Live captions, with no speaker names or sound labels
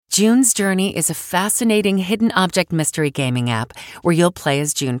June's Journey is a fascinating hidden object mystery gaming app where you'll play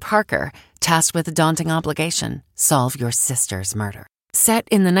as June Parker, tasked with a daunting obligation: solve your sister's murder. Set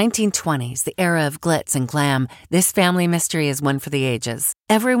in the 1920s, the era of glitz and glam, this family mystery is one for the ages.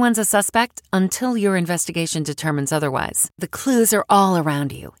 Everyone's a suspect until your investigation determines otherwise. The clues are all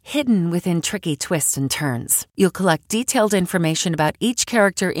around you, hidden within tricky twists and turns. You'll collect detailed information about each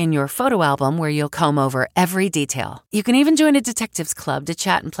character in your photo album where you'll comb over every detail. You can even join a detectives club to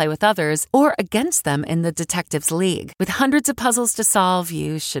chat and play with others or against them in the Detectives League. With hundreds of puzzles to solve,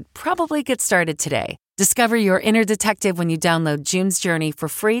 you should probably get started today. Discover your inner detective when you download June's Journey for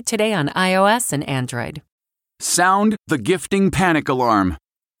free today on iOS and Android. Sound the gifting panic alarm.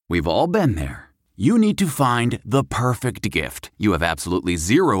 We've all been there. You need to find the perfect gift. You have absolutely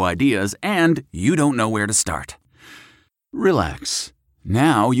zero ideas and you don't know where to start. Relax.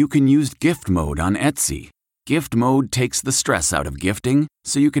 Now you can use gift mode on Etsy. Gift mode takes the stress out of gifting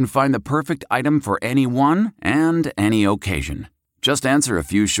so you can find the perfect item for anyone and any occasion. Just answer a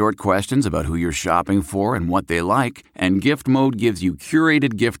few short questions about who you're shopping for and what they like, and Gift Mode gives you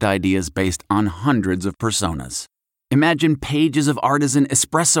curated gift ideas based on hundreds of personas. Imagine pages of artisan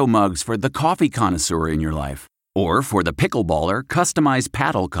espresso mugs for the coffee connoisseur in your life. Or for the pickleballer, customized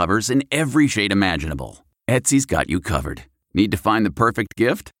paddle covers in every shade imaginable. Etsy's got you covered. Need to find the perfect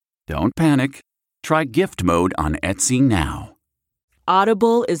gift? Don't panic. Try Gift Mode on Etsy now.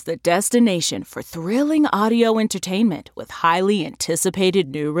 Audible is the destination for thrilling audio entertainment with highly anticipated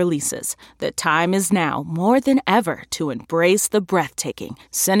new releases. The time is now more than ever to embrace the breathtaking,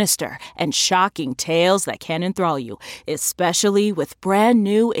 sinister, and shocking tales that can enthrall you, especially with brand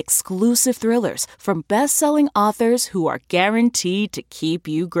new exclusive thrillers from best-selling authors who are guaranteed to keep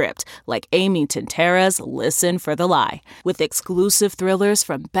you gripped, like Amy Tintera's Listen for the Lie. With exclusive thrillers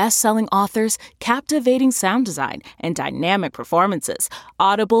from best-selling authors, captivating sound design, and dynamic performances,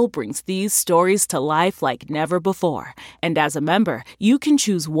 Audible brings these stories to life like never before. And as a member, you can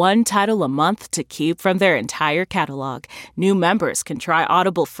choose one title a month to keep from their entire catalog. New members can try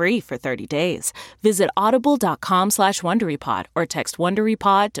Audible free for 30 days. Visit audible.com/WonderyPod or text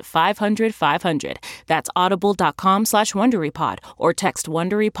WonderyPod to 500-500. That's audible.com/WonderyPod or text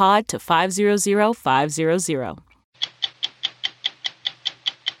WonderyPod to 500-500.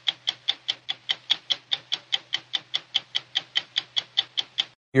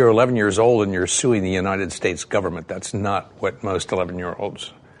 You're 11 years old and you're suing the United States government. That's not what most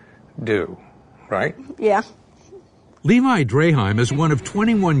 11-year-olds do, right? Yeah. Levi Draheim is one of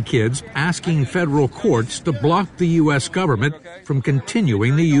 21 kids asking federal courts to block the U.S. government from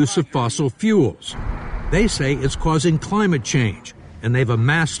continuing the use of fossil fuels. They say it's causing climate change, and they've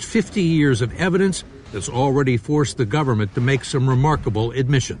amassed 50 years of evidence that's already forced the government to make some remarkable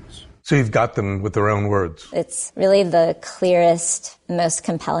admissions. So you've got them with their own words. It's really the clearest, most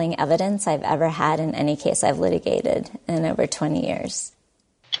compelling evidence I've ever had in any case I've litigated in over 20 years.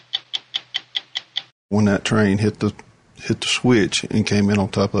 When that train hit the switch and came in on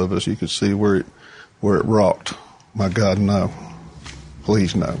top of us, you could see where it rocked. My God, no.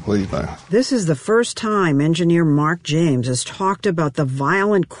 Please no, please no. This is the first time engineer Mark James has talked about the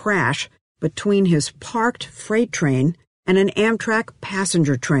violent crash between his parked freight train and an Amtrak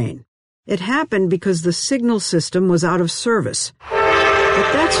passenger train. It happened because the signal system was out of service. But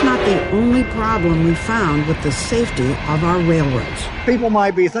that's not the only problem we found with the safety of our railroads. People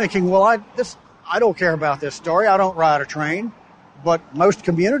might be thinking, well, I don't care about this story. I don't ride a train. But most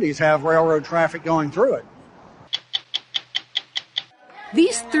communities have railroad traffic going through it.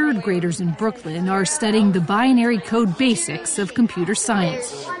 These third graders in Brooklyn are studying the binary code basics of computer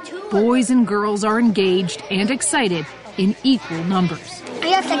science. Boys and girls are engaged and excited in equal numbers.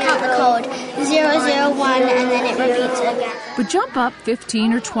 You have to count the code 001 and then it repeats again. But jump up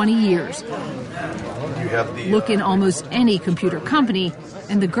 15 or 20 years. Look in almost any computer company,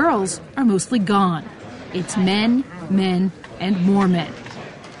 and the girls are mostly gone. It's men, and more men.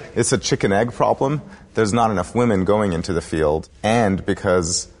 It's a chicken-egg problem. There's not enough women going into the field, and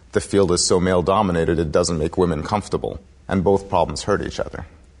because the field is so male-dominated, it doesn't make women comfortable, and both problems hurt each other.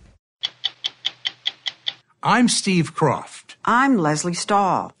 I'm Steve Croft. I'm Leslie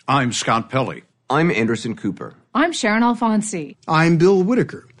Stahl. I'm Scott Pelley. I'm Anderson Cooper. I'm Sharon Alfonsi. I'm Bill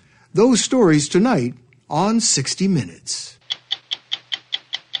Whitaker. Those stories tonight on 60 Minutes.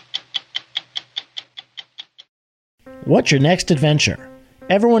 What's your next adventure?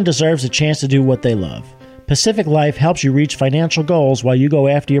 Everyone deserves a chance to do what they love. Pacific Life helps you reach financial goals while you go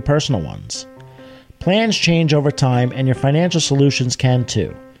after your personal ones. Plans change over time, and your financial solutions can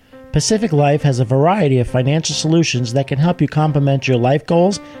too. Pacific Life has a variety of financial solutions that can help you complement your life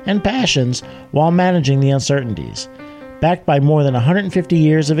goals and passions while managing the uncertainties. Backed by more than 150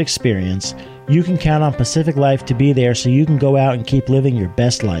 years of experience, you can count on Pacific Life to be there so you can go out and keep living your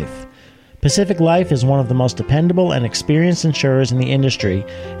best life. Pacific Life is one of the most dependable and experienced insurers in the industry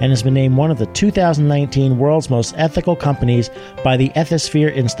and has been named one of the 2019 World's Most Ethical Companies by the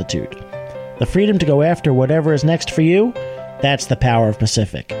Ethisphere Institute. The freedom to go after whatever is next for you? That's the power of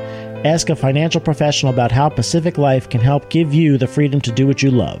Pacific. Ask a financial professional about how Pacific Life can help give you the freedom to do what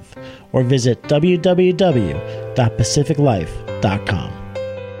you love, or visit www.pacificlife.com.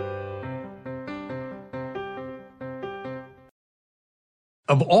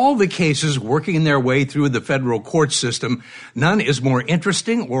 Of all the cases working their way through the federal court system, none is more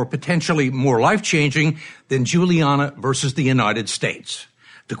interesting or potentially more life-changing than Juliana versus the United States.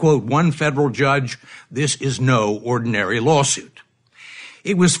 To quote one federal judge, this is no ordinary lawsuit.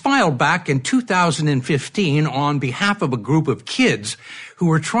 It was filed back in 2015 on behalf of a group of kids who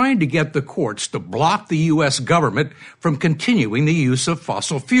were trying to get the courts to block the U.S. government from continuing the use of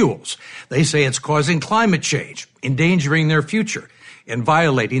fossil fuels. They say it's causing climate change, endangering their future, and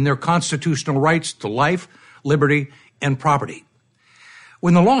violating their constitutional rights to life, liberty, and property.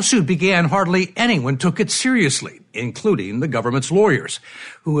 When the lawsuit began, hardly anyone took it seriously, including the government's lawyers,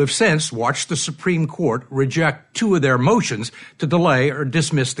 who have since watched the Supreme Court reject 2 of their motions to delay or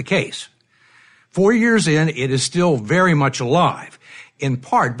dismiss the case. 4 years in, it is still very much alive, in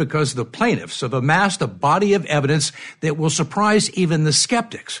part because the plaintiffs have amassed a body of evidence that will surprise even the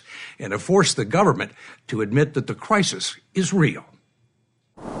skeptics and have forced the government to admit that the crisis is real.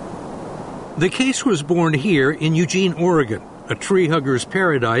 The case was born here in Eugene, Oregon, a tree hugger's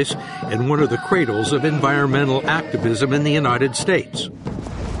paradise and one of the cradles of environmental activism in the United States.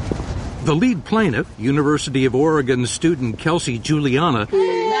 The lead plaintiff, University of Oregon student Kelsey Juliana,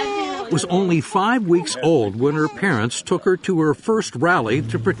 was only 5 weeks old when her parents took her to her first rally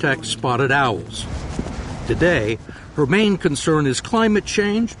to protect spotted owls. Today, her main concern is climate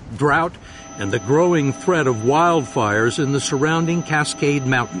change, drought, and the growing threat of wildfires in the surrounding Cascade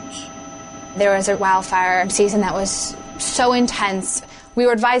Mountains. There was a wildfire season that was so intense, we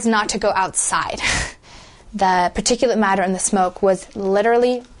were advised not to go outside. The particulate matter in the smoke was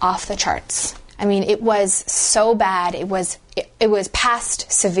literally off the charts. I mean, it was so bad, it was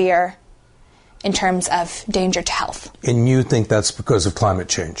past severe in terms of danger to health. And you think that's because of climate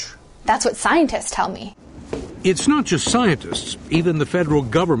change? That's what scientists tell me. It's not just scientists. Even the federal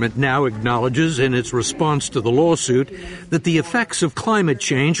government now acknowledges in its response to the lawsuit that the effects of climate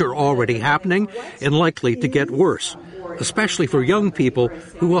change are already happening and likely to get worse, especially for young people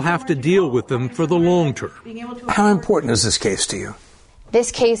who will have to deal with them for the long term. How important is this case to you?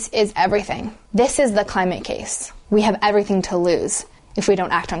 This case is everything. This is the climate case. We have everything to lose if we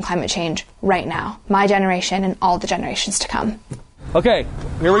don't act on climate change right now. My generation and all the generations to come. Okay,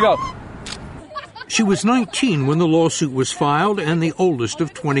 here we go. She was 19 when the lawsuit was filed and the oldest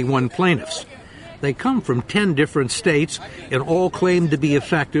of 21 plaintiffs. They come from 10 different states and all claim to be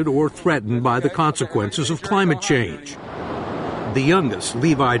affected or threatened by the consequences of climate change. The youngest,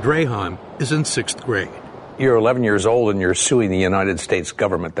 Levi Draheim, is in 6th grade. You're 11 years old and you're suing the United States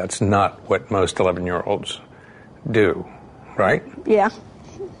government. That's not what most 11-year-olds do, right? Yeah.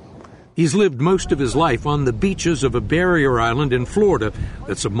 He's lived most of his life on the beaches of a barrier island in Florida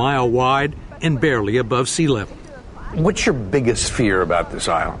that's a mile wide and barely above sea level. What's your biggest fear about this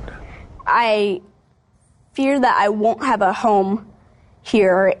island? I fear that I won't have a home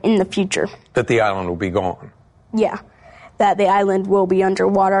here in the future. That the island will be gone? Yeah, that the island will be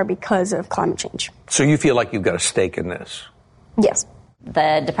underwater because of climate change. So you feel like you've got a stake in this? Yes.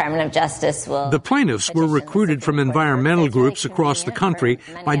 The Department of Justice will... The plaintiffs were recruited from environmental groups across the country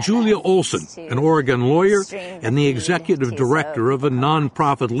by Julia Olson, an Oregon lawyer and the executive director of a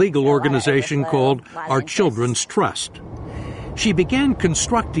nonprofit legal organization called Our Children's Trust. She began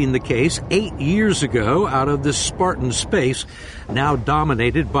constructing the case 8 years ago out of this Spartan space, now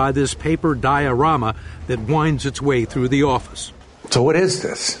dominated by this paper diorama that winds its way through the office. So what is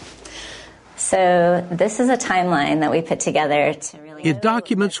this? So this is a timeline that we put together to really... It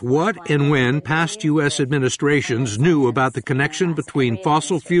documents what and when past U.S. administrations knew about the connection between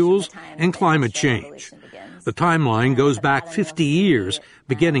fossil fuels and climate change. The timeline goes back 50 years,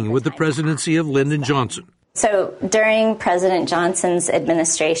 beginning with the presidency of Lyndon Johnson. So during President Johnson's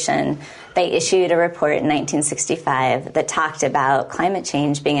administration, they issued a report in 1965 that talked about climate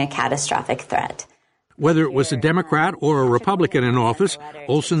change being a catastrophic threat. Whether it was a Democrat or a Republican in office,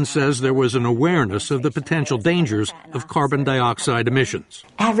 Olson says there was an awareness of the potential dangers of carbon dioxide emissions.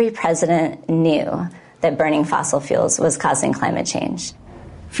 Every president knew that burning fossil fuels was causing climate change.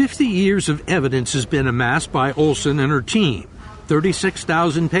 50 years of evidence has been amassed by Olson and her team,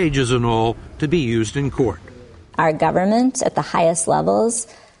 36,000 pages in all, to be used in court. Our government at the highest levels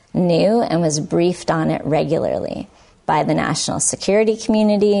knew and was briefed on it regularly by the national security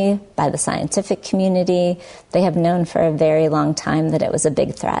community, by the scientific community. They have known for a very long time that it was a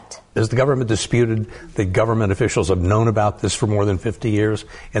big threat. Has the government disputed that government officials have known about this for more than 50 years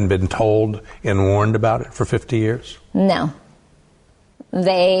and been told and warned about it for 50 years? No.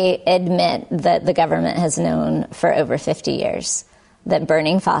 They admit that the government has known for over 50 years that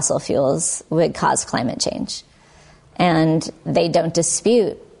burning fossil fuels would cause climate change. And they don't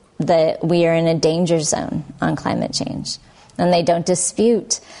dispute that we are in a danger zone on climate change. And they don't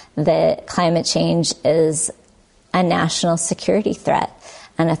dispute that climate change is a national security threat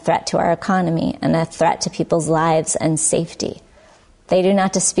and a threat to our economy and a threat to people's lives and safety. They do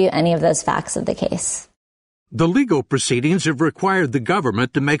not dispute any of those facts of the case. The legal proceedings have required the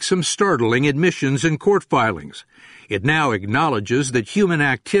government to make some startling admissions in court filings. It now acknowledges that human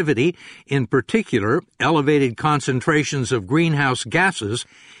activity, in particular elevated concentrations of greenhouse gases,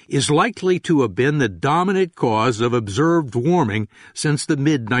 is likely to have been the dominant cause of observed warming since the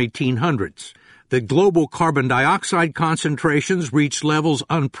mid-1900s. That global carbon dioxide concentrations reached levels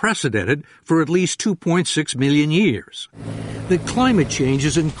unprecedented for at least 2.6 million years. That climate change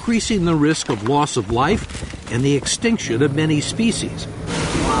is increasing the risk of loss of life and the extinction of many species.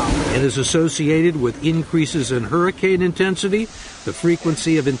 It is associated with increases in hurricane intensity, the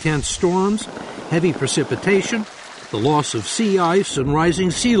frequency of intense storms, heavy precipitation, the loss of sea ice, and rising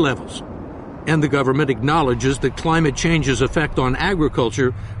sea levels. And the government acknowledges that climate change's effect on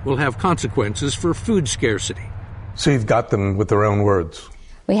agriculture will have consequences for food scarcity. So you've got them with their own words.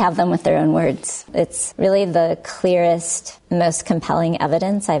 We have them with their own words. It's really the clearest, most compelling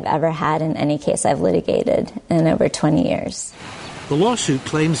evidence I've ever had in any case I've litigated in over 20 years. The lawsuit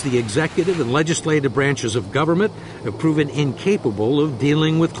claims the executive and legislative branches of government have proven incapable of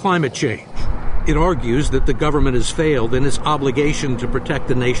dealing with climate change. It argues that the government has failed in its obligation to protect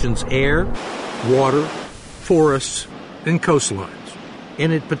the nation's air, water, forests, and coastlines.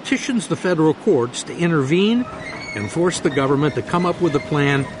 And it petitions the federal courts to intervene and force the government to come up with a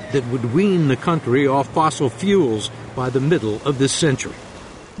plan that would wean the country off fossil fuels by the middle of this century.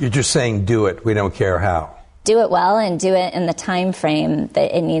 You're just saying do it. We don't care how. Do it well and do it in the time frame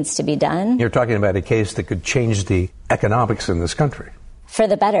that it needs to be done. You're talking about a case that could change the economics in this country. For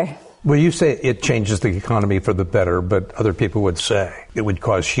the better. Well, you say it changes the economy for the better, but other people would say it would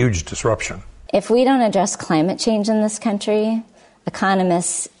cause huge disruption. If we don't address climate change in this country,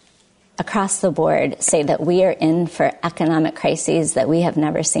 economists across the board say that we are in for economic crises that we have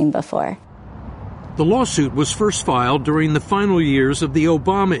never seen before. The lawsuit was first filed during the final years of the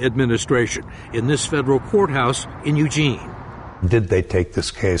Obama administration in this federal courthouse in Eugene. Did they take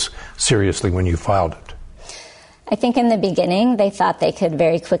this case seriously when you filed it? I think in the beginning they thought they could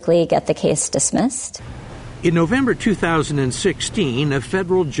very quickly get the case dismissed. In November 2016, a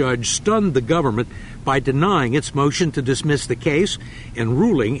federal judge stunned the government by denying its motion to dismiss the case and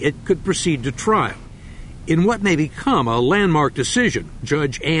ruling it could proceed to trial. In what may become a landmark decision,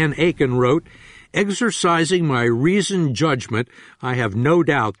 Judge Ann Aiken wrote, "Exercising my reasoned judgment, I have no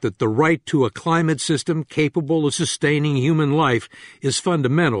doubt that the right to a climate system capable of sustaining human life is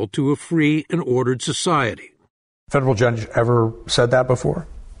fundamental to a free and ordered society." Federal judge ever said that before?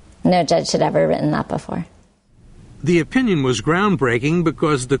 No judge had ever written that before. The opinion was groundbreaking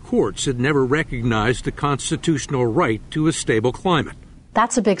because the courts had never recognized a constitutional right to a stable climate.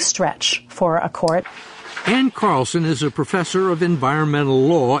 That's a big stretch for a court. Ann Carlson is a professor of environmental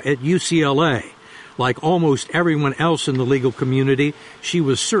law at UCLA. Like almost everyone else in the legal community, she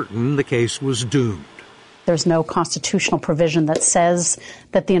was certain the case was doomed. There's no constitutional provision that says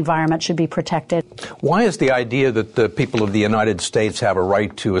that the environment should be protected. Why is the idea that the people of the United States have a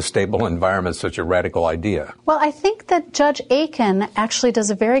right to a stable environment such a radical idea? Well, I think that Judge Aiken actually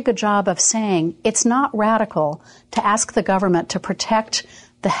does a very good job of saying it's not radical to ask the government to protect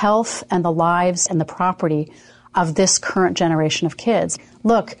the health and the lives and the property of this current generation of kids.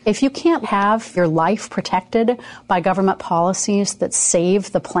 Look, if you can't have your life protected by government policies that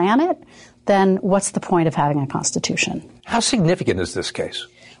save the planet, then what's the point of having a constitution? How significant is this case?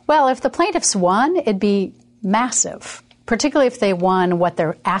 Well, if the plaintiffs won, it'd be massive, particularly if they won what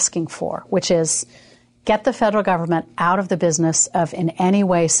they're asking for, which is get the federal government out of the business of in any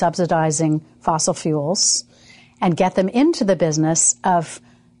way subsidizing fossil fuels and get them into the business of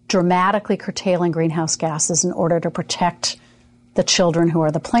dramatically curtailing greenhouse gases in order to protect the children who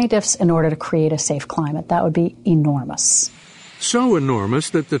are the plaintiffs in order to create a safe climate. That would be enormous. So enormous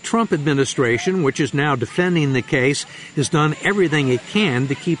that the Trump administration, which is now defending the case, has done everything it can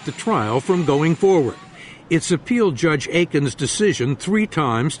to keep the trial from going forward. It's appealed Judge Aiken's decision 3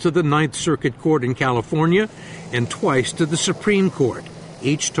 times to the Ninth Circuit Court in California and twice to the Supreme Court.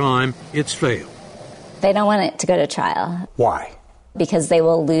 Each time, it's failed. They don't want it to go to trial. Why? Because they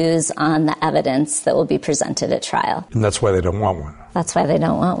will lose on the evidence that will be presented at trial. And that's why they don't want one. That's why they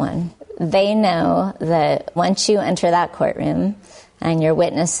don't want one. They know that once you enter that courtroom and your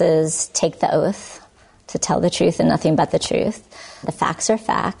witnesses take the oath to tell the truth and nothing but the truth, the facts are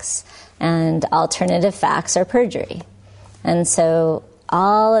facts and alternative facts are perjury. And so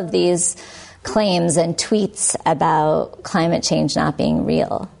all of these claims and tweets about climate change not being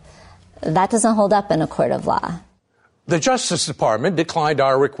real, that doesn't hold up in a court of law. The Justice Department declined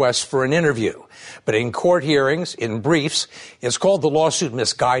our request for an interview, but in court hearings, in briefs, it's called the lawsuit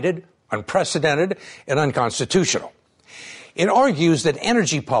misguided, unprecedented, and unconstitutional. It argues that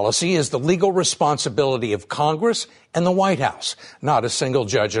energy policy is the legal responsibility of Congress and the White House, not a single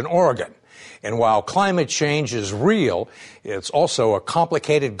judge in Oregon. And while climate change is real, it's also a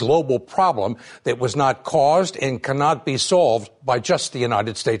complicated global problem that was not caused and cannot be solved by just the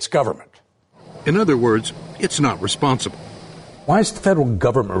United States government. In other words, it's not responsible. Why is the federal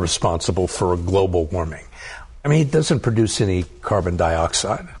government responsible for global warming? I mean, it doesn't produce any carbon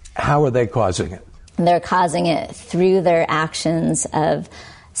dioxide. How are they causing it? They're causing it through their actions of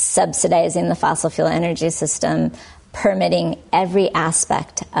subsidizing the fossil fuel energy system, permitting every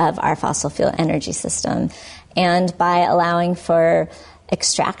aspect of our fossil fuel energy system, and by allowing for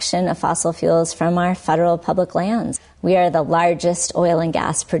extraction of fossil fuels from our federal public lands. We are the largest oil and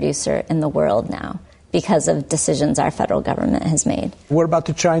gas producer in the world now because of decisions our federal government has made. What about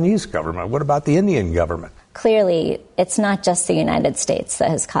the Chinese government? What about the Indian government? Clearly, it's not just the United States that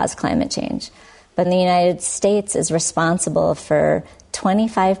has caused climate change, but the United States is responsible for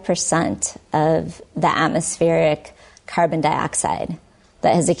 25% of the atmospheric carbon dioxide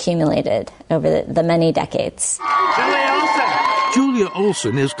that has accumulated over the many decades. Julia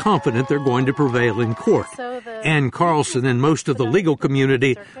Olson is confident they're going to prevail in court. Ann Carlson and most of the legal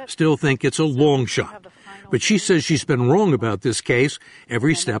community still think it's a long shot. But she says she's been wrong about this case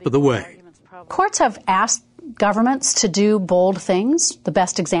every step of the way. Courts have asked governments to do bold things. The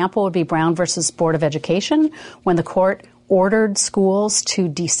best example would be Brown versus Board of Education, when the court ordered schools to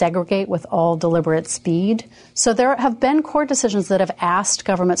desegregate with all deliberate speed. So there have been court decisions that have asked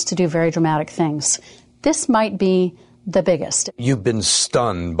governments to do very dramatic things. This might be the biggest. You've been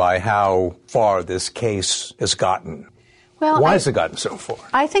stunned by how far this case has gotten. Well, why has it gotten so far?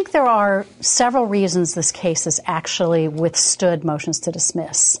 I think there are several reasons this case has actually withstood motions to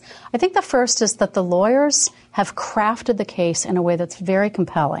dismiss. I think the first is that the lawyers have crafted the case in a way that's very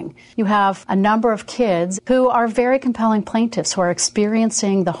compelling. You have a number of kids who are very compelling plaintiffs who are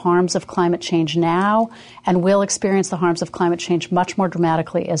experiencing the harms of climate change now and will experience the harms of climate change much more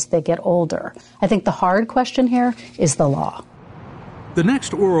dramatically as they get older. I think the hard question here is the law. The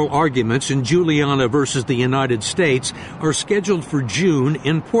next oral arguments in Juliana versus the United States are scheduled for June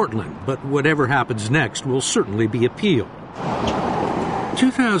in Portland, but whatever happens next will certainly be appealed.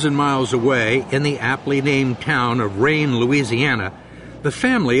 2,000 miles away, in the aptly named town of Rayne, Louisiana, the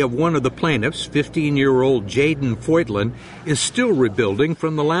family of one of the plaintiffs, 15-year-old Jaden Foytlin, is still rebuilding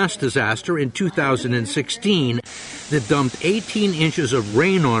from the last disaster in 2016 that dumped 18 inches of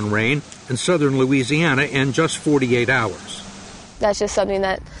rain on Rayne in southern Louisiana in just 48 hours. That's just something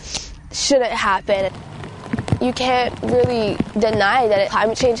that shouldn't happen. You can't really deny that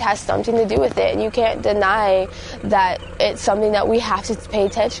climate change has something to do with it, and you can't deny that it's something that we have to pay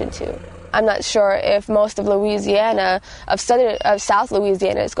attention to. I'm not sure if most of Louisiana, of South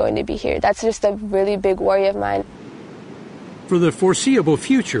Louisiana, is going to be here. That's just a really big worry of mine. For the foreseeable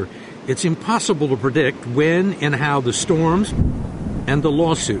future, it's impossible to predict when and how the storms and the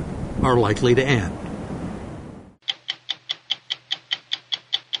lawsuit are likely to end.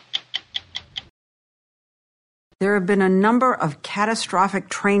 There have been a number of catastrophic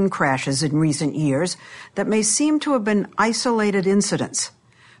train crashes in recent years that may seem to have been isolated incidents,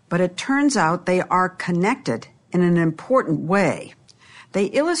 but it turns out they are connected in an important way. They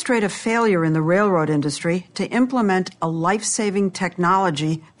illustrate a failure in the railroad industry to implement a life-saving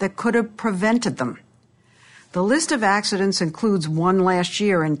technology that could have prevented them. The list of accidents includes one last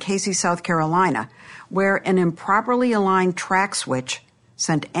year in Casey, South Carolina, where an improperly aligned track switch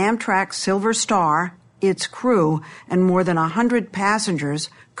sent Amtrak Silver Star, its crew, and more than 100 passengers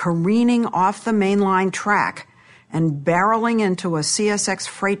careening off the mainline track and barreling into a CSX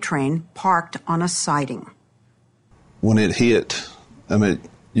freight train parked on a siding. When it hit, I mean,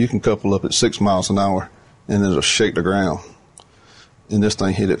 you can couple up at 6 miles an hour and it'll shake the ground. And this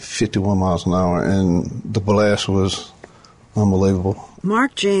thing hit at 51 miles an hour, and the blast was unbelievable.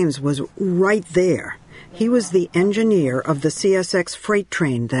 Mark James was right there. He was the engineer of the CSX freight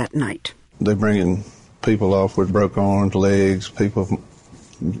train that night. They're bringing people off with broken arms, legs, people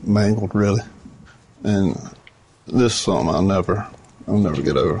mangled, really. And this is something I'll never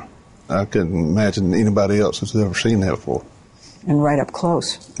get over. I couldn't imagine anybody else has ever seen that before. And right up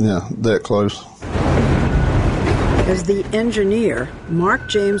close. Yeah, that close. As the engineer, Mark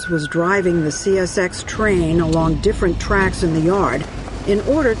James was driving the CSX train along different tracks in the yard in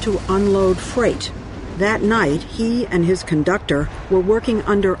order to unload freight. That night, he and his conductor were working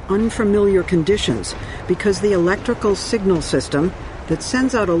under unfamiliar conditions because the electrical signal system that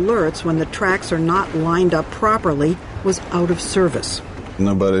sends out alerts when the tracks are not lined up properly was out of service.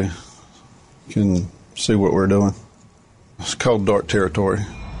 Nobody can see what we're doing. It's called dark territory.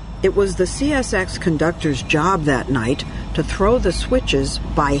 It was the CSX conductor's job that night to throw the switches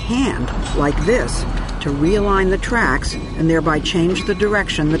by hand, like this, to realign the tracks and thereby change the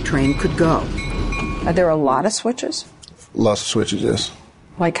direction the train could go. Are there a lot of switches? Lots of switches, yes.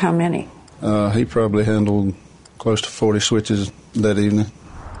 Like how many? He probably handled close to 40 switches that evening.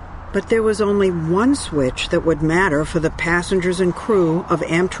 But there was only one switch that would matter for the passengers and crew of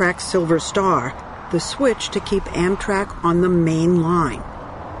Amtrak's Silver Star, the switch to keep Amtrak on the main line.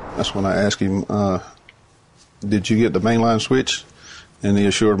 That's when I asked him, did you get the mainline switch? And he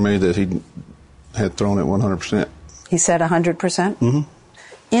assured me that he had thrown it 100%. He said 100%? Mm-hmm.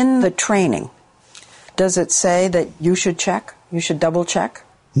 In the training, does it say that you should check? You should double check?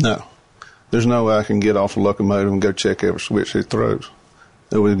 No. There's no way I can get off the locomotive and go check every switch it throws.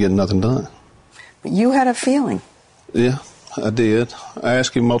 That would get nothing done. But you had a feeling. Yeah, I did. I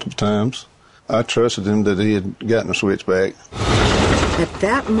asked him multiple times. I trusted him that he had gotten a switch back. At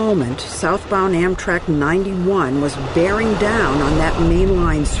that moment, southbound Amtrak 91 was bearing down on that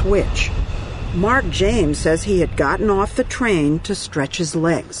mainline switch. Mark James says he had gotten off the train to stretch his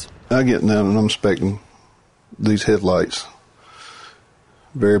legs. I get down and I'm expecting these headlights,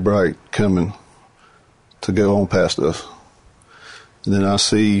 very bright, coming to go on past us. And then I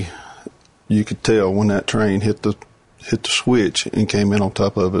see, you could tell when that train hit the switch and came in on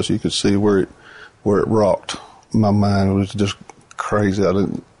top of us, you could see where it rocked. My mind was just crazy. I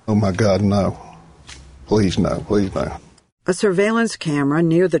didn't, oh my God, no. Please no, please no. A surveillance camera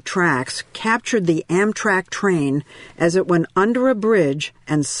near the tracks captured the Amtrak train as it went under a bridge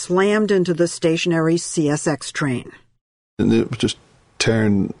and slammed into the stationary CSX train. And it was just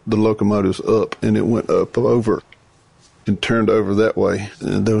tearing the locomotives up, and it went up over and turned over that way.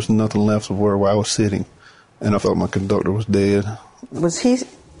 And there was nothing left of where I was sitting, and I thought my conductor was dead. Was he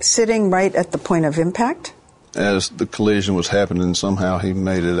sitting right at the point of impact? As the collision was happening, somehow he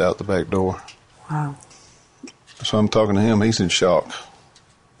made it out the back door. Wow. So I'm talking to him, he's in shock.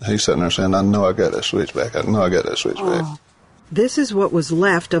 He's sitting there saying, I know I got that switch back. I know I got that switch back. This is what was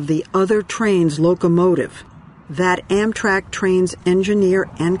left of the other train's locomotive. That Amtrak train's engineer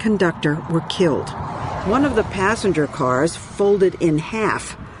and conductor were killed. One of the passenger cars folded in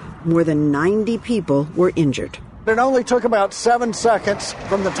half. More than 90 people were injured. It only took about 7 seconds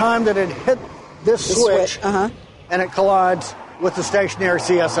from the time that it hit this switch, and it collides with the stationary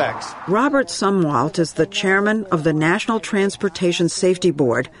CSX. Robert Sumwalt is the chairman of the National Transportation Safety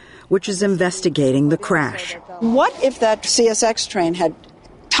Board, which is investigating the crash. What if that CSX train had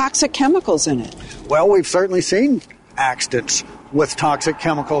toxic chemicals in it? Well, we've certainly seen accidents with toxic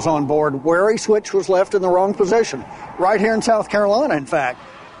chemicals on board where a switch was left in the wrong position. Right here in South Carolina, in fact.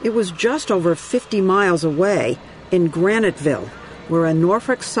 It was just over 50 miles away in Graniteville, where a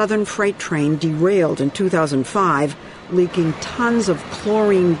Norfolk Southern freight train derailed in 2005, leaking tons of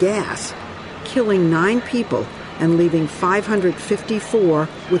chlorine gas, killing 9 people and leaving 554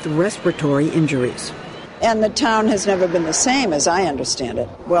 with respiratory injuries. And the town has never been the same, as I understand it.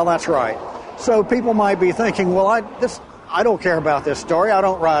 Well, that's right. So people might be thinking, well, I don't care about this story. I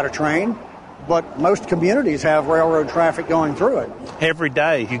don't ride a train. But most communities have railroad traffic going through it. Every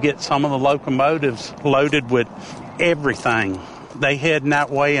day you get some of the locomotives loaded with everything. They heading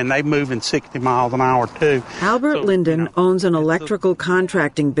that way, and they moving 60 miles an hour, too. Albert Linden owns an electrical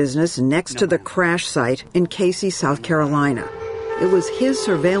contracting business next to the crash site in Casey, South Carolina. It was his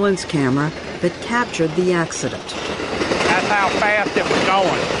surveillance camera that captured the accident. That's how fast it was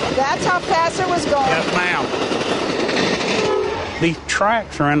going. That's how fast it was going? Yes, ma'am. These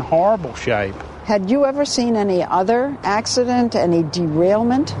tracks are in horrible shape. Had you ever seen any other accident, any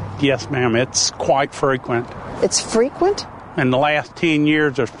derailment? Yes, ma'am. It's quite frequent. It's frequent? In the last 10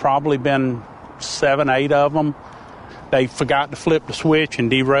 years, there's probably been 7, 8 of them. They forgot to flip the switch and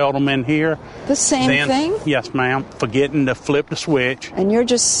derailed them in here. The same thing? Yes, ma'am. Forgetting to flip the switch. And you're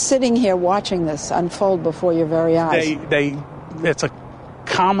just sitting here watching this unfold before your very eyes. It's a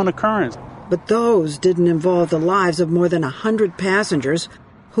common occurrence. But those didn't involve the lives of more than 100 passengers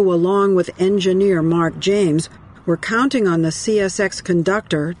who, along with engineer Mark James, were counting on the CSX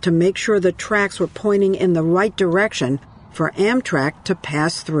conductor to make sure the tracks were pointing in the right direction for Amtrak to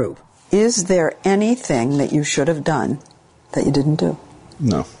pass through. Is there anything that you should have done that you didn't do?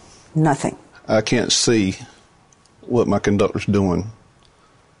 No. Nothing. I can't see what my conductor's doing.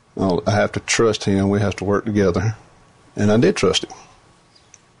 I have to trust him. We have to work together. And I did trust him.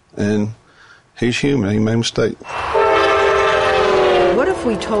 And he's human. He made a mistake. What if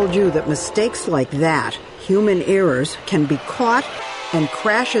we told you that mistakes like that, human errors, can be caught and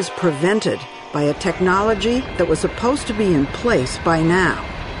crashes prevented by a technology that was supposed to be in place by now?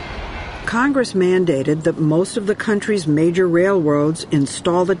 Congress mandated that most of the country's major railroads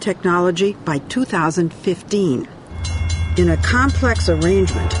install the technology by 2015. In a complex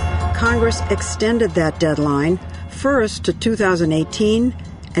arrangement, Congress extended that deadline first to 2018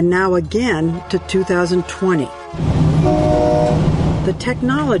 and now again to 2020. The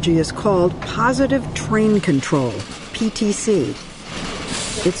technology is called Positive Train Control, PTC.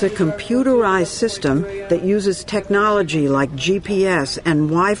 It's a computerized system that uses technology like GPS and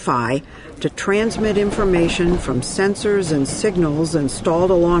Wi-Fi to transmit information from sensors and signals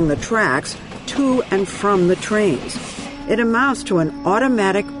installed along the tracks to and from the trains. It amounts to an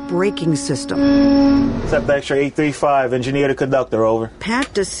automatic braking system. Step extra 835, engineer to conductor, over.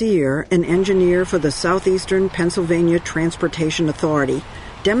 Pat Desir, an engineer for the Southeastern Pennsylvania Transportation Authority,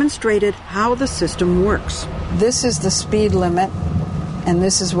 demonstrated how the system works. This is the speed limit, and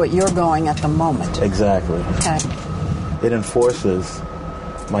this is what you're going at the moment. Exactly. Okay. It enforces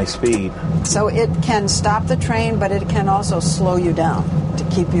my speed. So it can stop the train, but it can also slow you down to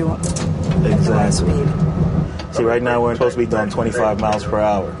keep you at the right speed. See, right now we're supposed to be doing 25 miles per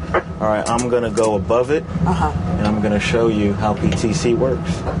hour. All right, I'm going to go above it, and I'm going to show you how PTC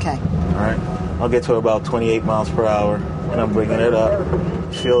works. Okay. All right, I'll get to about 28 miles per hour, and I'm bringing it up.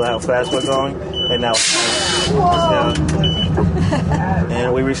 Feel how fast we're going? And now it's down.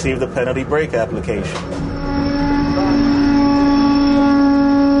 And we received the penalty brake application.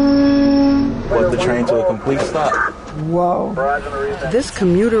 Put the train to a complete stop. Whoa. This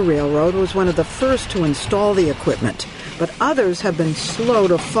commuter railroad was one of the first to install the equipment, but others have been slow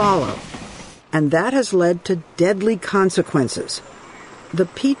to follow. And that has led to deadly consequences. The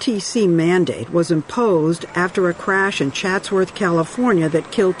PTC mandate was imposed after a crash in Chatsworth, California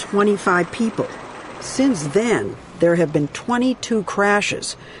that killed 25 people. Since then, there have been 22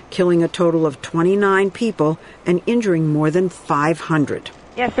 crashes, killing a total of 29 people and injuring more than 500.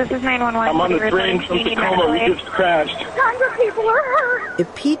 Yes, this is 911. I'm on the train from Tacoma. We just crashed. Tons of people are hurt.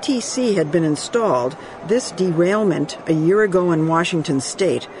 If PTC had been installed, this derailment a year ago in Washington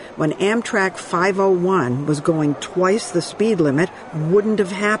state, when Amtrak 501 was going twice the speed limit, wouldn't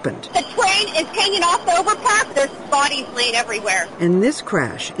have happened. The train is hanging off the overpass. There's bodies laid everywhere. And this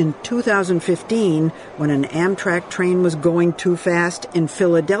crash in 2015, when an Amtrak train was going too fast in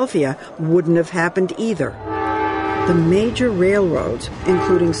Philadelphia, wouldn't have happened either. The major railroads,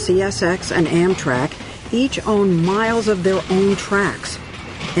 including CSX and Amtrak, each own miles of their own tracks,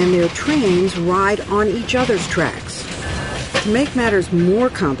 and their trains ride on each other's tracks. To make matters more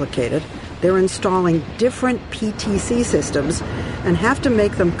complicated, they're installing different PTC systems and have to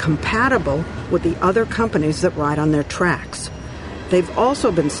make them compatible with the other companies that ride on their tracks. They've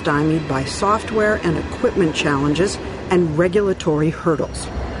also been stymied by software and equipment challenges and regulatory hurdles.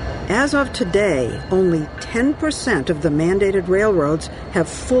 As of today, only 10% of the mandated railroads have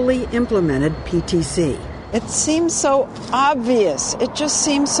fully implemented PTC. It seems so obvious. It just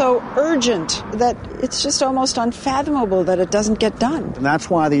seems so urgent that it's just almost unfathomable that it doesn't get done. And that's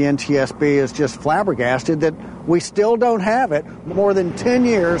why the NTSB is just flabbergasted that we still don't have it more than 10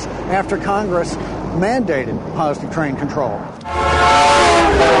 years after Congress mandated positive train control.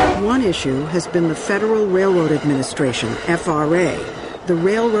 One issue has been the Federal Railroad Administration, FRA, the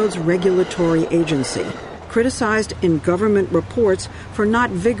railroad's regulatory agency, criticized in government reports for not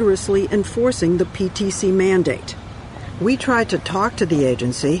vigorously enforcing the PTC mandate. We tried to talk to the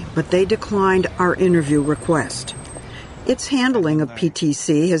agency, but they declined our interview request. Its handling of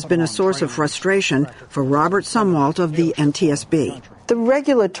PTC has been a source of frustration for Robert Sumwalt of the NTSB. The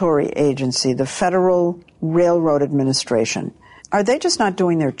regulatory agency, the Federal Railroad Administration, are they just not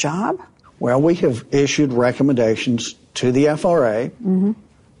doing their job? Well, we have issued recommendations to the FRA,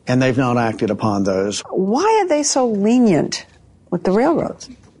 and they've not acted upon those. Why are they so lenient with the railroads?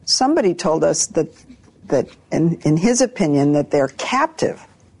 Somebody told us that in his opinion, that they're captive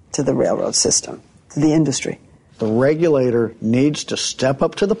to the railroad system, to the industry. The regulator needs to step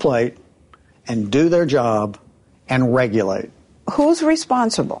up to the plate and do their job and regulate. Who's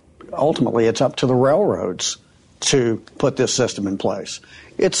responsible? ultimately it's up to the railroads to put this system in place.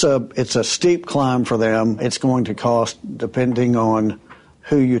 It's a steep climb for them. It's going to cost, depending on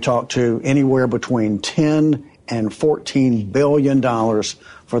who you talk to, anywhere between $10 and $14 billion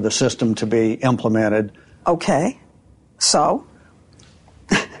for the system to be implemented. Okay, so?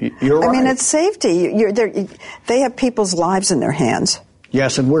 You're right. I mean, it's safety. They have people's lives in their hands.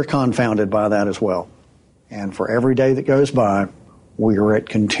 Yes, and we're confounded by that as well. And for every day that goes by, we are at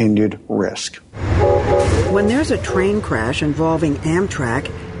continued risk. When there's a train crash involving Amtrak,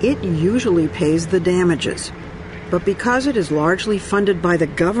 it usually pays the damages. But because it is largely funded by the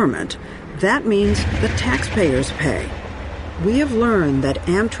government, that means the taxpayers pay. We have learned that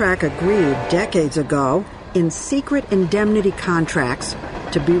Amtrak agreed decades ago in secret indemnity contracts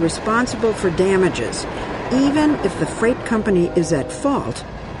to be responsible for damages, even if the freight company is at fault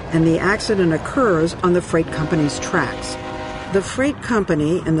and the accident occurs on the freight company's tracks. The freight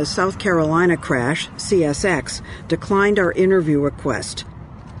company in the South Carolina crash, CSX, declined our interview request,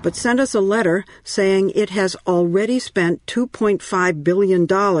 but sent us a letter saying it has already spent $2.5 billion on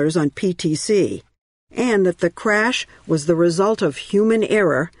PTC, and that the crash was the result of human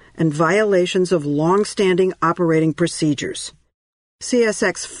error and violations of long-standing operating procedures.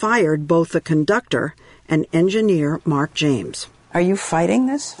 CSX fired both the conductor and engineer Mark James. Are you fighting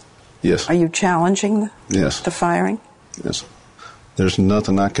this? Yes. Are you challenging the firing? Yes. There's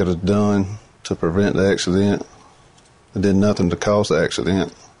nothing I could have done to prevent the accident. I did nothing to cause the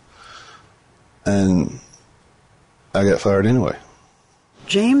accident. And I got fired anyway.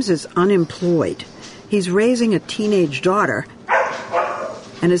 James is unemployed. He's raising a teenage daughter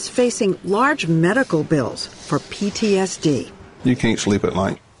and is facing large medical bills for PTSD. You can't sleep at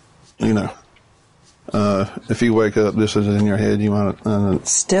night, you know. If you wake up, this is in your head, you want to...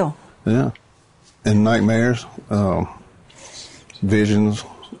 Still. Yeah. And nightmares, visions,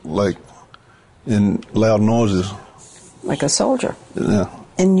 like in loud noises. Like a soldier. Yeah.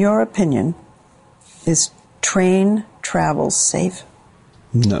 In your opinion, is train travel safe?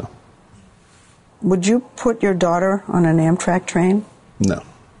 No. Would you put your daughter on an Amtrak train? No.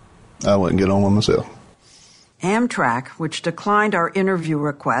 I wouldn't get on one myself. Amtrak, which declined our interview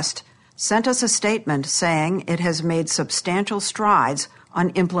request, sent us a statement saying it has made substantial strides on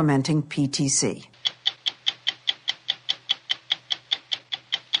implementing PTC.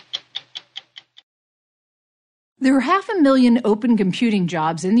 There are 500,000 open computing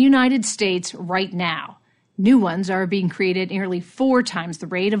jobs in the United States right now. New ones are being created nearly 4 times the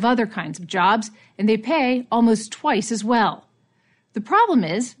rate of other kinds of jobs, and they pay almost twice as well. The problem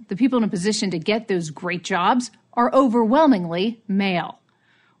is, the people in a position to get those great jobs are overwhelmingly male.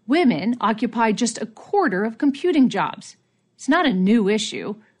 Women occupy just a quarter of computing jobs. It's not a new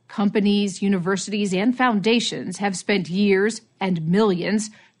issue. Companies, universities, and foundations have spent years and millions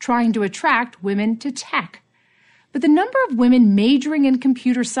trying to attract women to tech. But the number of women majoring in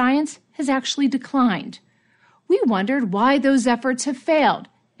computer science has actually declined. We wondered why those efforts have failed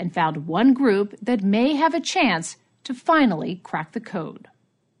and found one group that may have a chance to finally crack the code.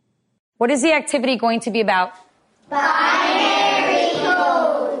 What is the activity going to be about? Binary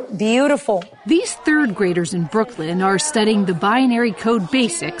code. Beautiful. These third graders in Brooklyn are studying the binary code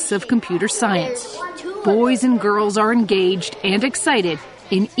basics of computer science. Boys and girls are engaged and excited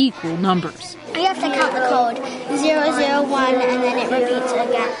in equal numbers. We have to count the code 001 and then it repeats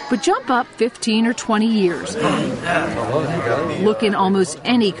again. But jump up 15 or 20 years. Look in almost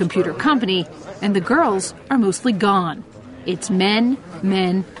any computer company, and the girls are mostly gone. It's men,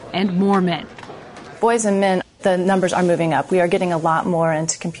 and more men. Boys and men, the numbers are moving up. We are getting a lot more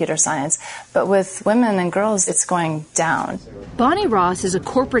into computer science. But with women and girls, it's going down. Bonnie Ross is a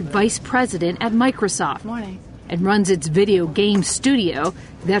corporate vice president at Microsoft. Morning. And runs its video game studio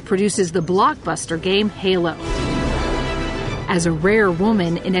that produces the blockbuster game Halo. As a rare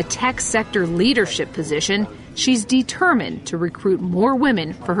woman in a tech sector leadership position, she's determined to recruit more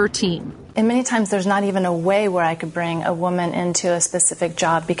women for her team. And many times there's not even a way where I could bring a woman into a specific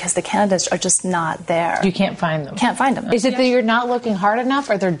job because the candidates are just not there. You can't find them. Can't find them. Is it that you're not looking hard enough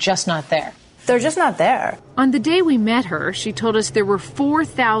or they're just not there? They're just not there. On the day we met her, she told us there were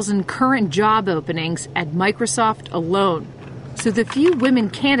 4,000 current job openings at Microsoft alone. So the few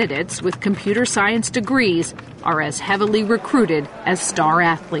women candidates with computer science degrees are as heavily recruited as star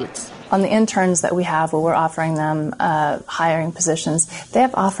athletes. On the interns that we have, where we're offering them hiring positions, they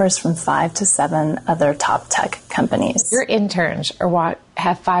have offers from 5 to 7 other top tech companies. Your interns are what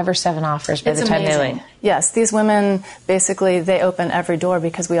have 5 or 7 offers by the time they leave. Yes, these women, basically, they open every door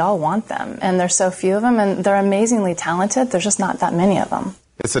because we all want them. And there's so few of them, and they're amazingly talented. There's just not that many of them.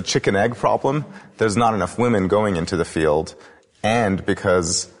 It's a chicken-egg problem. There's not enough women going into the field, and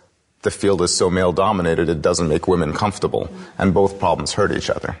because the field is so male-dominated it doesn't make women comfortable, and both problems hurt each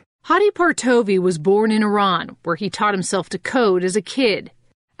other. Hadi Partovi was born in Iran, where he taught himself to code as a kid.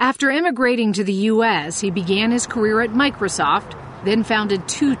 After immigrating to the U.S., he began his career at Microsoft, then founded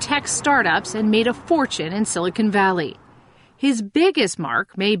 2 tech startups and made a fortune in Silicon Valley. His biggest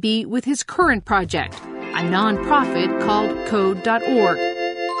mark may be with his current project, a nonprofit called Code.org,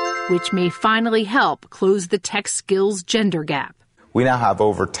 which may finally help close the tech skills gender gap. We now have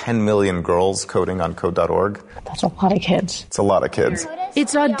over 10 million girls coding on Code.org. That's a lot of kids. It's a lot of kids.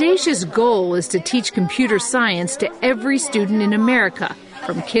 Its audacious goal is to teach computer science to every student in America,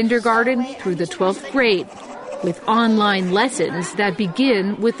 from kindergarten through the 12th grade, with online lessons that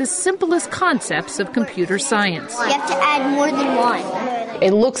begin with the simplest concepts of computer science. You have to add more than one.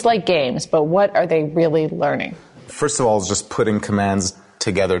 It looks like games, but what are they really learning? First of all, it's just putting commands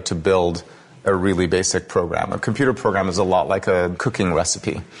together to build a really basic program. A computer program is a lot like a cooking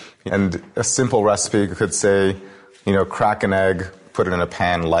recipe. And a simple recipe could say, crack an egg, put it in a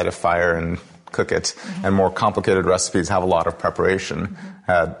pan, light a fire, and cook it. Mm-hmm. And more complicated recipes have a lot of preparation.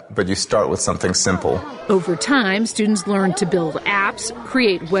 But you start with something simple. Over time, students learn to build apps,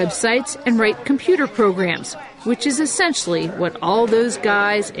 create websites, and write computer programs, which is essentially what all those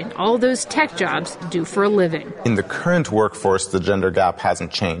guys in all those tech jobs do for a living. In the current workforce, the gender gap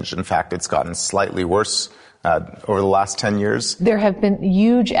hasn't changed. In fact, it's gotten slightly worse over the last 10 years. There have been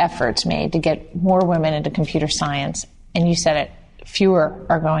huge efforts made to get more women into computer science, and you said it, fewer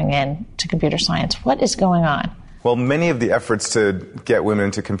are going into computer science. What is going on? Well, many of the efforts to get women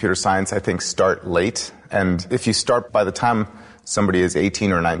into computer science, I think, start late. And if you start by the time somebody is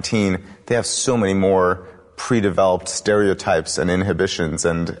 18 or 19, they have so many more pre-developed stereotypes and inhibitions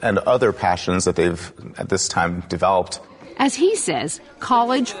and other passions that they've, at this time, developed. As he says,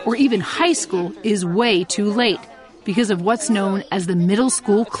 college or even high school is way too late because of what's known as the middle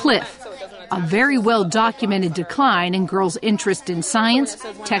school cliff, a very well-documented decline in girls' interest in science,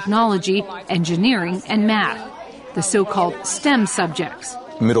 technology, engineering, and math, the so-called STEM subjects.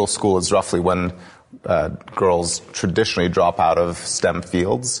 Middle school is roughly when girls traditionally drop out of STEM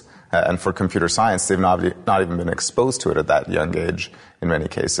fields. And for computer science, they've not even been exposed to it at that young age in many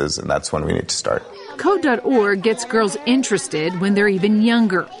cases, and that's when we need to start. Code.org gets girls interested when they're even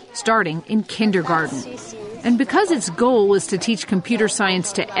younger, starting in kindergarten. And because its goal is to teach computer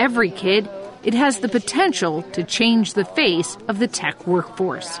science to every kid, it has the potential to change the face of the tech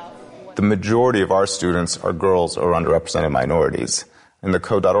workforce. The majority of our students are girls or underrepresented minorities. In the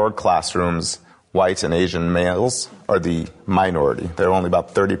Code.org classrooms, white and Asian males are the minority. There are only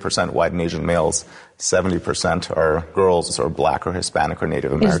about 30% white and Asian males. 70% are girls or black or Hispanic or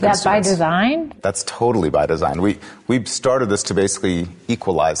Native American students. Is that by design? That's totally by design. We started this to basically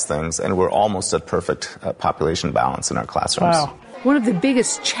equalize things, and we're almost at perfect population balance in our classrooms. Wow. One of the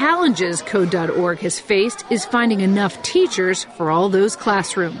biggest challenges Code.org has faced is finding enough teachers for all those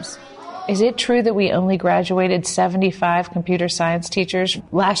classrooms. Is it true that we only graduated 75 computer science teachers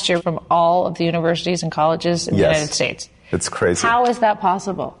last year from all of the universities and colleges in the United States? It's crazy. How is that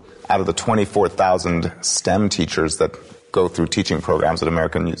possible? Out of the 24,000 STEM teachers that go through teaching programs at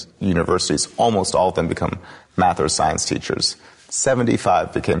American universities, almost all of them become math or science teachers.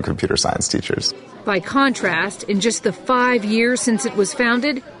 75 became computer science teachers. By contrast, in just the 5 years since it was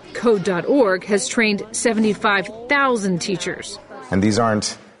founded, Code.org has trained 75,000 teachers. And these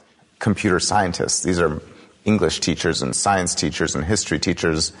aren't computer scientists. These are English teachers and science teachers and history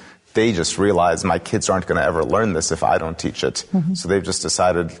teachers. They just realize my kids aren't going to ever learn this if I don't teach it. Mm-hmm. So they've just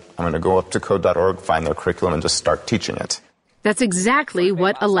decided I'm going to go up to Code.org, find their curriculum, and just start teaching it. That's exactly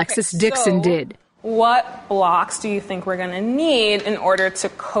what Alexis Dixon did. What blocks do you think we're going to need in order to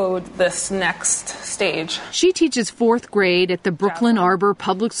code this next stage? She teaches 4th grade at the Brooklyn Arbor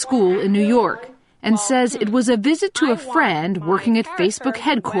Public School in New York and says it was a visit to a friend working at Facebook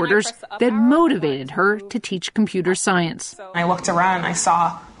headquarters that motivated her to teach computer science. I looked around and I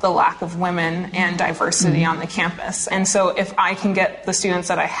saw the lack of women and diversity on the campus. And so if I can get the students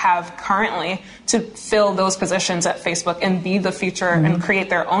that I have currently to fill those positions at Facebook and be the future and create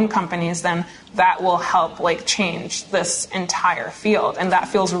their own companies, then that will help change this entire field. And that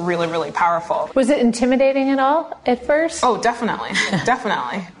feels really, really powerful. Was it intimidating at all at first? Oh, definitely.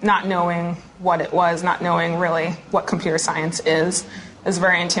 Definitely. Not knowing what it was, not knowing really what computer science is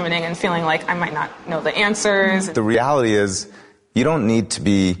very intimidating and feeling like I might not know the answers. The reality is you don't need to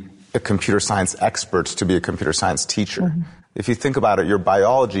be a computer science expert to be a computer science teacher. Mm-hmm. If you think about it, your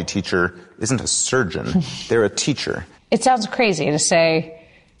biology teacher isn't a surgeon. They're a teacher. It sounds crazy to say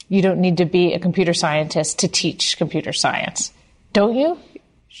you don't need to be a computer scientist to teach computer science. Don't you?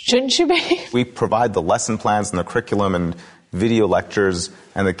 Shouldn't you be? We provide the lesson plans and the curriculum, and video lectures,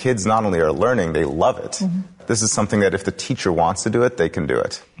 and the kids not only are learning, they love it. Mm-hmm. This is something that if the teacher wants to do it, they can do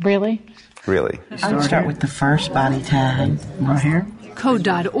it. Really? Really. Start with the first body tag right here.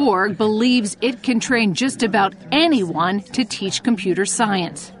 Code.org believes it can train just about anyone to teach computer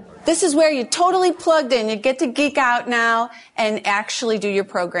science. This is where you're totally plugged in. You get to geek out now and actually do your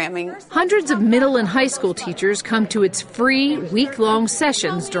programming. Hundreds of middle and high school teachers come to its free week-long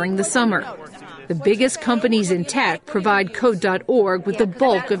sessions during the summer. The biggest companies in tech provide Code.org with the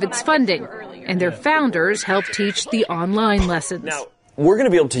bulk of its funding, and their founders help teach the online lessons. Now, we're going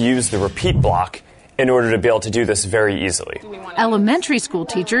to be able to use the repeat block in order to be able to do this very easily. Elementary school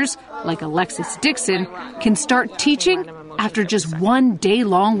teachers, like Alexis Dixon, can start teaching after just one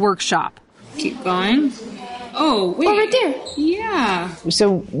day-long workshop. Keep going. Oh, wait. Oh, right there. Yeah.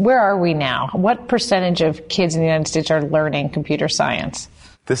 So where are we now? What percentage of kids in the United States are learning computer science?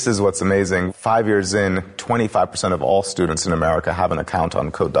 This is what's amazing. 5 years in, 25% of all students in America have an account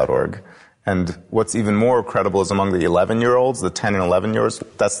on Code.org. And what's even more credible is among the 11-year-olds, the 10 and 11-year-olds,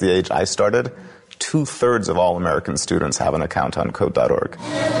 that's the age I started, 2/3 of all American students have an account on Code.org.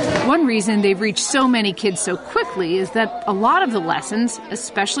 One reason they've reached so many kids so quickly is that a lot of the lessons,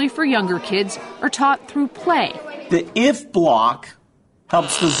 especially for younger kids, are taught through play. The if block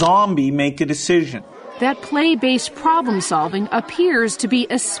helps the zombie make a decision. That play-based problem-solving appears to be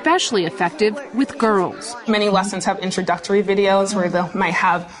especially effective with girls. Many lessons have introductory videos where they might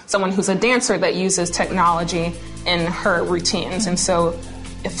have someone who's a dancer that uses technology in her routines. And so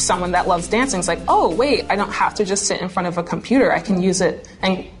if someone that loves dancing is like, oh, wait, I don't have to just sit in front of a computer. I can use it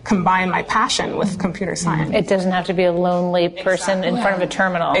and combine my passion with computer science. It doesn't have to be a lonely person in front of a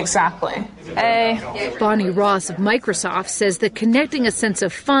terminal. Exactly. Hey. Bonnie Ross of Microsoft says that connecting a sense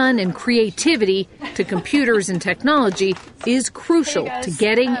of fun and creativity to computers and technology is crucial to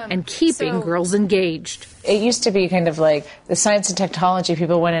getting and keeping girls engaged. It used to be kind of like the science and technology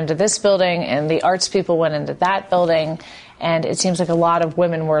people went into this building and the arts people went into that building. And it seems like a lot of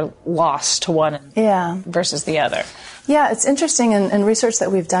women were lost to one versus the other. Yeah, it's interesting in research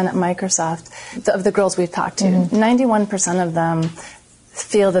that we've done at Microsoft, of the girls we've talked to, 91% of them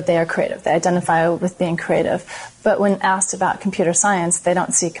feel that they are creative. They identify with being creative. But when asked about computer science, they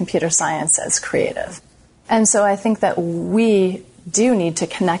don't see computer science as creative. And so I think that we do need to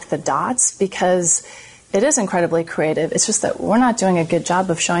connect the dots because it is incredibly creative. It's just that we're not doing a good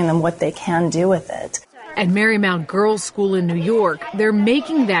job of showing them what they can do with it. At Marymount Girls School in New York, they're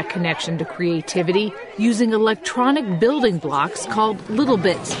making that connection to creativity using electronic building blocks called Little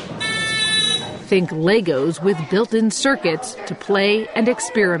Bits. Think Legos with built-in circuits to play and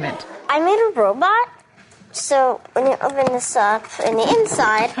experiment. I made a robot, so when you open this up in the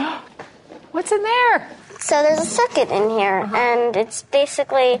inside... What's in there? So there's a circuit in here, and it's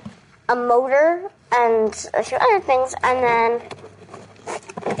basically a motor and a few other things, and then...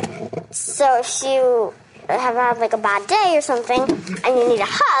 So if you have like a bad day or something and you need a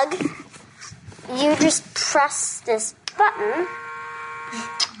hug, you just press this button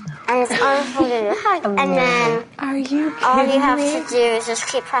and it's unfolded a hug. And then all you have to do is just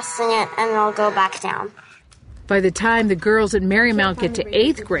keep pressing it and it'll go back down. By the time the girls at Marymount get to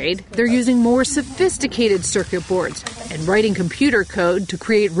 8th grade, they're using more sophisticated circuit boards and writing computer code to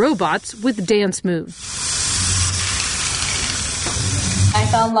create robots with dance moves. I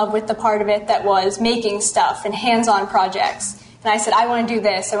fell in love with the part of it that was making stuff and hands-on projects. And I said, I want to do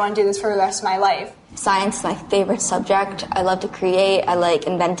this. I want to do this for the rest of my life. Science is my favorite subject. I love to create. I like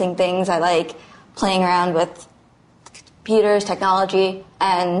inventing things. I like playing around with computers, technology,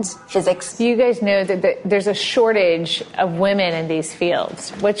 and physics. You guys know that there's a shortage of women in these fields.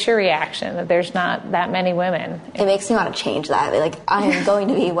 What's your reaction that there's not that many women? It makes me want to change that. Like, I am going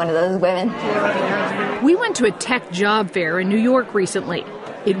to be one of those women. We went to a tech job fair in New York recently.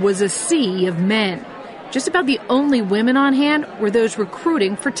 It was a sea of men. Just about the only women on hand were those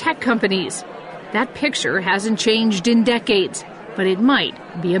recruiting for tech companies. That picture hasn't changed in decades, but it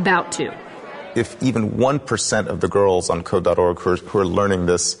might be about to. If even 1% of the girls on Code.org who are learning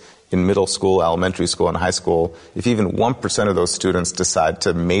this in middle school, elementary school, and high school, if even 1% of those students decide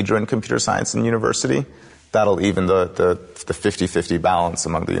to major in computer science in university, that'll even the 50-50 balance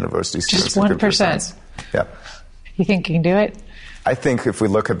among the university students. Just 1%? Yeah. You think you can do it? I think if we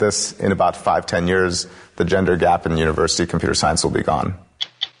look at this in about 5-10 years, the gender gap in university computer science will be gone.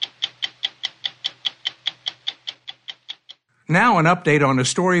 Now an update on a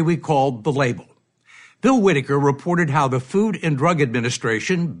story we called The Label. Bill Whitaker reported how the Food and Drug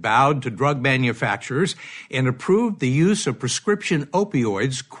Administration bowed to drug manufacturers and approved the use of prescription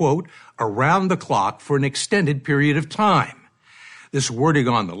opioids, quote, around the clock for an extended period of time. This wording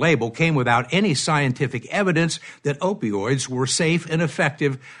on the label came without any scientific evidence that opioids were safe and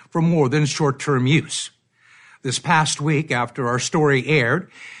effective for more than short-term use. This past week, after our story aired,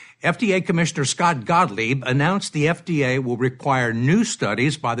 FDA Commissioner Scott Gottlieb announced the FDA will require new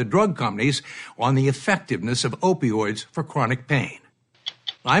studies by the drug companies on the effectiveness of opioids for chronic pain.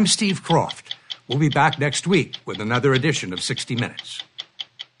 I'm Steve Kroft. We'll be back next week with another edition of 60 Minutes.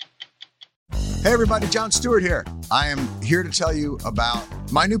 Hey everybody, Jon Stewart here. I am here to tell you about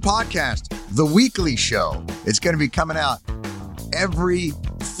my new podcast, The Weekly Show. It's going to be coming out every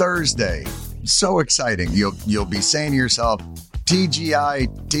Thursday. So exciting. You'll be saying to yourself,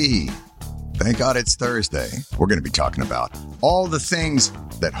 TGIT. Thank God it's Thursday. We're going to be talking about all the things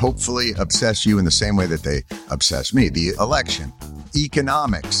that hopefully obsess you in the same way that they obsess me. The election,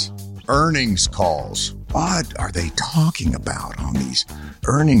 economics, earnings calls. What are they talking about on these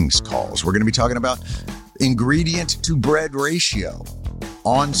earnings calls? We're going to be talking about ingredient to bread ratio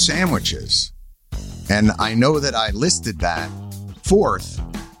on sandwiches. And I know that I listed that fourth,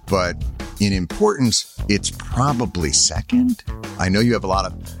 but in importance, it's probably second. I know you have a lot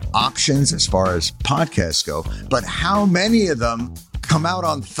of options as far as podcasts go, but how many of them come out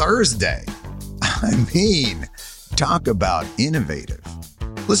on Thursday? I mean, talk about innovative.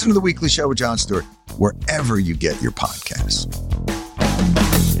 Listen to The Weekly Show with Jon Stewart wherever you get your podcasts.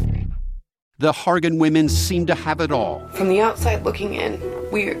 The Hargan women seem to have it all. From the outside looking in,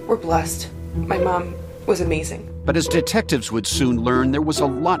 we're blessed. My mom was amazing. But as detectives would soon learn, there was a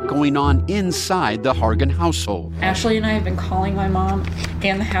lot going on inside the Hargan household. Ashley and I have been calling my mom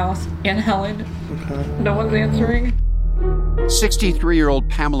and the house and Helen. Okay. No one's answering. 63-year-old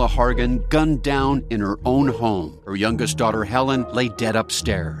Pamela Hargan gunned down in her own home. Her youngest daughter, Helen, lay dead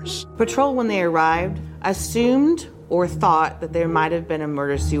upstairs. Patrol, when they arrived, assumed or thought that there might have been a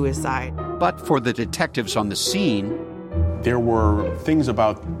murder-suicide. But for the detectives on the scene, there were things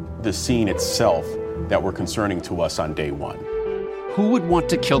about the scene itself that were concerning to us on day one. Who would want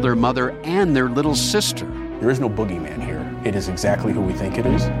to kill their mother and their little sister? There is no boogeyman here. It is exactly who we think it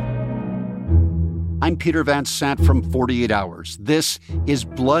is. I'm Peter Van Sant from 48 Hours. This is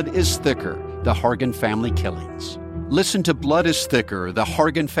Blood is Thicker, the Hargan Family Killings. Listen to Blood is Thicker, the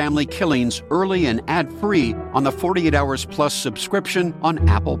Hargan Family Killings early and ad-free on the 48 Hours Plus subscription on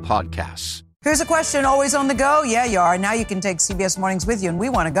Apple Podcasts. Here's a question always on the go. Yeah, you are. Now you can take CBS Mornings with you, and we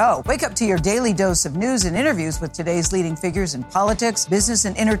want to go. Wake up to your daily dose of news and interviews with today's leading figures in politics, business,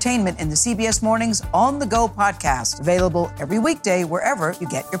 and entertainment in the CBS Mornings On the Go podcast. Available every weekday wherever you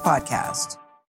get your podcast.